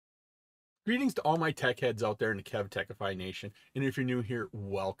Greetings to all my tech heads out there in the KevTechify nation, and if you're new here,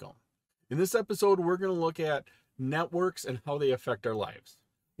 welcome. In this episode, we're going to look at networks and how they affect our lives.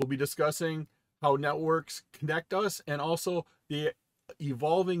 We'll be discussing how networks connect us and also the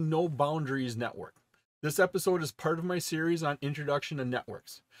evolving no boundaries network. This episode is part of my series on Introduction to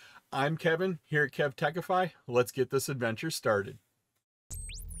Networks. I'm Kevin here at KevTechify. Let's get this adventure started.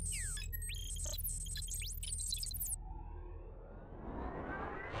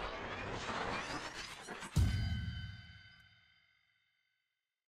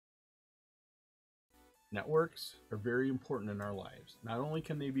 Networks are very important in our lives. Not only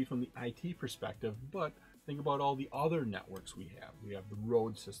can they be from the IT perspective, but think about all the other networks we have. We have the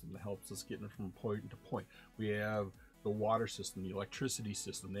road system that helps us get from point to point. We have the water system, the electricity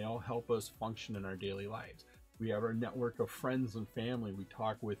system. They all help us function in our daily lives. We have our network of friends and family we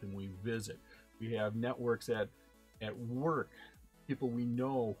talk with and we visit. We have networks at work, people we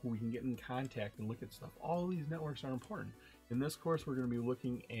know who we can get in contact and look at stuff. All of these networks are important. In this course, we're going to be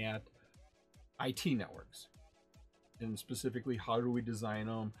looking at IT networks, and specifically how do we design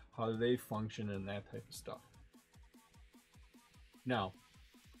them, how do they function, and that type of stuff. Now,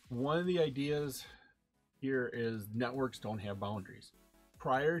 one of the ideas here is networks don't have boundaries.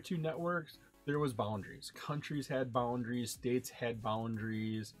 Prior to networks, there was boundaries. Countries had boundaries, states had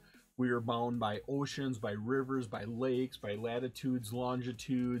boundaries. We were bound by oceans, by rivers, by lakes, by latitudes,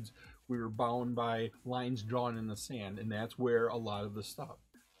 longitudes. We were bound by lines drawn in the sand, and that's where a lot of the stuff.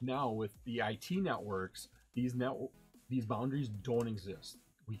 Now with the IT networks, these boundaries don't exist.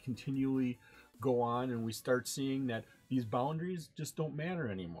 We continually go on and we start seeing that these boundaries just don't matter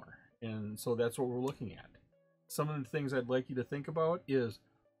anymore. And so that's what we're looking at. Some of the things I'd like you to think about is,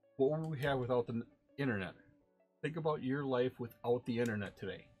 what would we have without the internet? Think about your life without the internet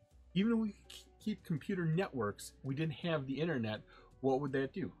today. Even if we keep computer networks, we didn't have the internet, what would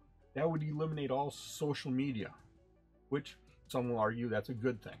that do? That would eliminate all social media, which some will argue that's a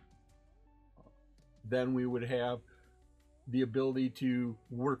good thing. Then we would have the ability to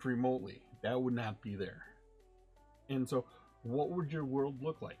work remotely. That would not be there. And so what would your world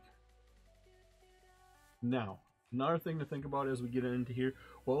look like? Now, another thing to think about as we get into here,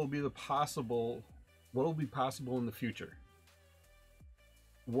 what will be possible in the future?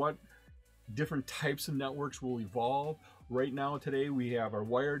 What different types of networks will evolve? Right now, today, we have our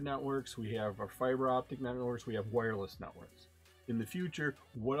wired networks, we have our fiber optic networks, we have wireless networks. In the future,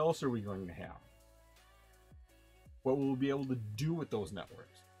 what else are we going to have? What will we be able to do with those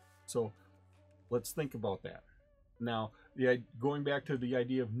networks? So let's think about that. Now, going back to the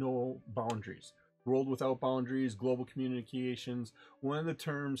idea of no boundaries, world without boundaries, global communications, one of the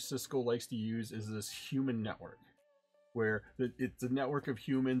terms Cisco likes to use is this human network, where it's a network of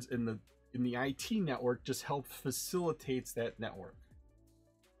humans, and the IT network just helps facilitates that network.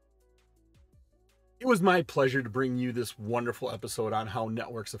 It was my pleasure to bring you this wonderful episode on how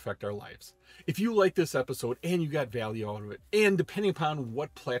networks affect our lives. If you like this episode and you got value out of it, and depending upon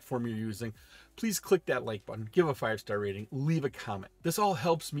what platform you're using, please click that like button, give a 5-star rating, leave a comment. This all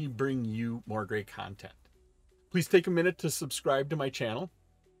helps me bring you more great content. Please take a minute to subscribe to my channel.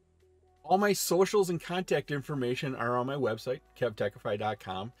 All my socials and contact information are on my website,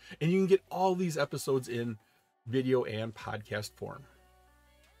 KevTechify.com, and you can get all these episodes in video and podcast form.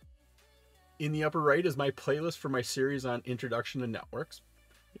 In the upper right is my playlist for my series on Introduction to Networks.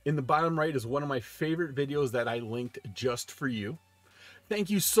 In the bottom right is one of my favorite videos that I linked just for you.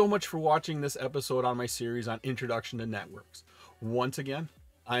 Thank you so much for watching this episode on my series on Introduction to Networks. Once again,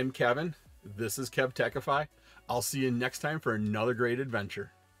 I'm Kevin. This is KevTechify. I'll see you next time for another great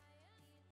adventure.